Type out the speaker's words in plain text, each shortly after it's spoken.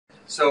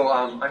So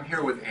I'm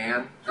here with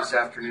Ann this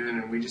afternoon,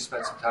 and we just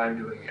spent some time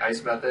doing the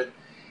ICE method.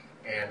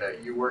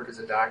 And you work as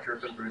a doctor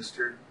up in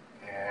Brewster,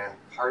 and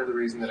part of the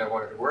reason that I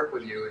wanted to work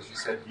with you is you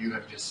said you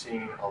have just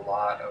seen a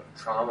lot of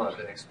trauma,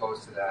 been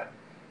exposed to that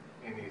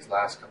in these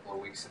last couple of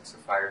weeks since the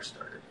fire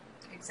started.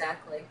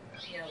 Exactly.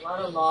 Yeah, a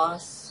lot of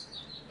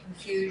loss,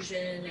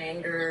 confusion,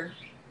 anger,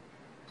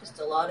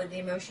 just a lot of the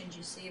emotions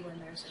you see when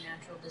there's a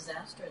natural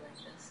disaster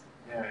like this.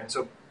 Yeah, and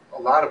so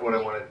a lot of what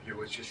I wanted to do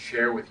was just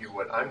share with you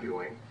what I'm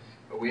doing,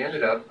 but we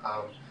ended up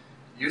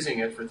using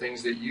it for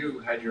things that you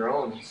had your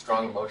own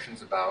strong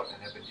emotions about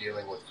and have been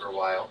dealing with for a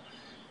while.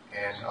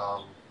 And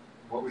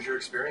what was your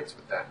experience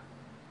with that?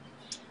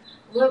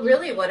 Well,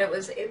 really what it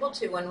was able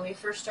to, when we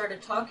first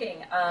started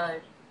talking,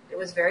 it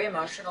was very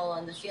emotional,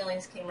 and the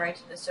feelings came right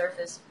to the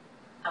surface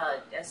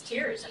as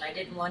tears, and I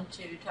didn't want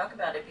to talk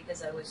about it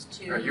because I was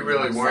too You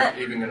really upset. weren't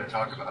even going to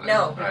talk about it?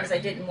 No, because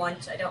right.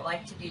 I don't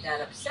like to be that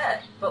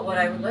upset. But what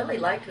I really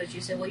liked was you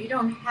said, well, you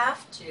don't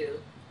have to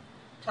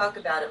talk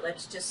about it.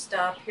 Let's just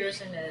stop. Here's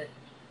a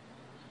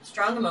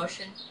strong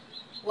emotion.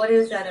 What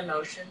is that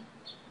emotion?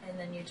 And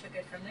then you took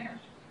it from there.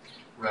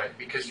 Right,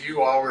 because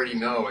you already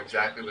know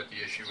exactly what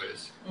the issue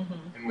is.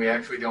 Mm-hmm. And we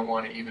actually don't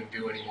want to even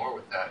do any more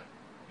with that.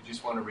 We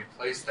just want to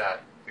replace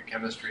that, the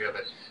chemistry of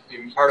it. I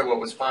mean, part of what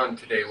was fun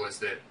today was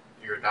that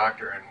you're a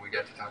doctor and we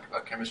got to talk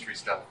about chemistry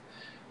stuff.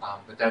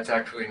 But that's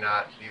actually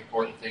not the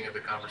important thing of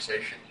the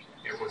conversation.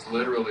 It was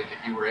literally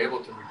that you were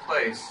able to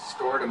replace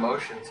stored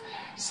emotions,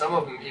 some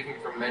of them even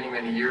from many,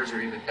 many years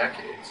or even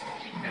decades,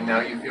 and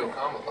now you feel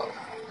calm about it.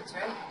 That's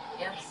right.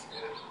 Yes.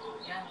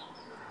 Yeah.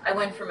 I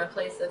went from a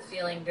place of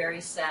feeling very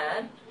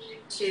sad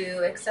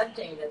to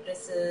accepting that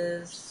this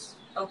is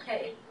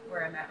okay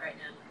where I'm at right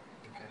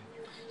now. Okay.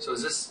 So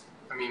is this,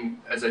 I mean,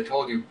 as I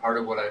told you, part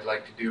of what I'd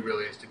like to do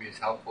really is to be as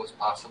helpful as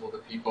possible to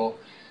people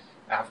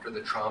after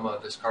the trauma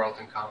of this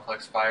Carlton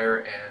Complex fire,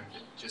 and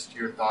just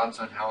your thoughts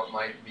on how it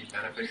might be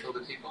beneficial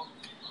to people?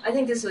 I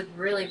think this would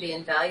really be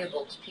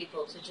invaluable to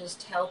people to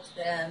just help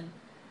them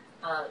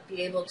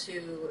be able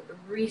to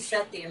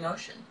reset the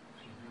emotion,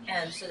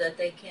 and so that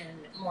they can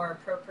more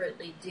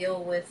appropriately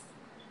deal with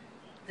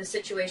the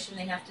situation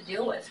they have to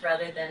deal with,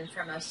 rather than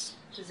from a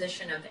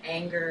position of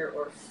anger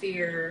or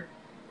fear.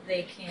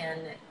 They can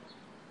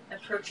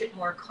approach it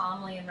more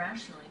calmly and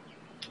rationally.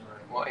 All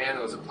right. Well, Ann,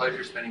 it was a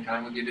pleasure spending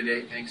time with you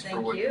today. Thanks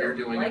for what you. you're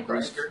doing Likewise. at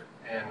Brewster,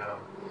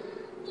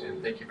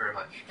 and thank you very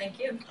much. Thank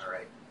you. All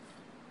right.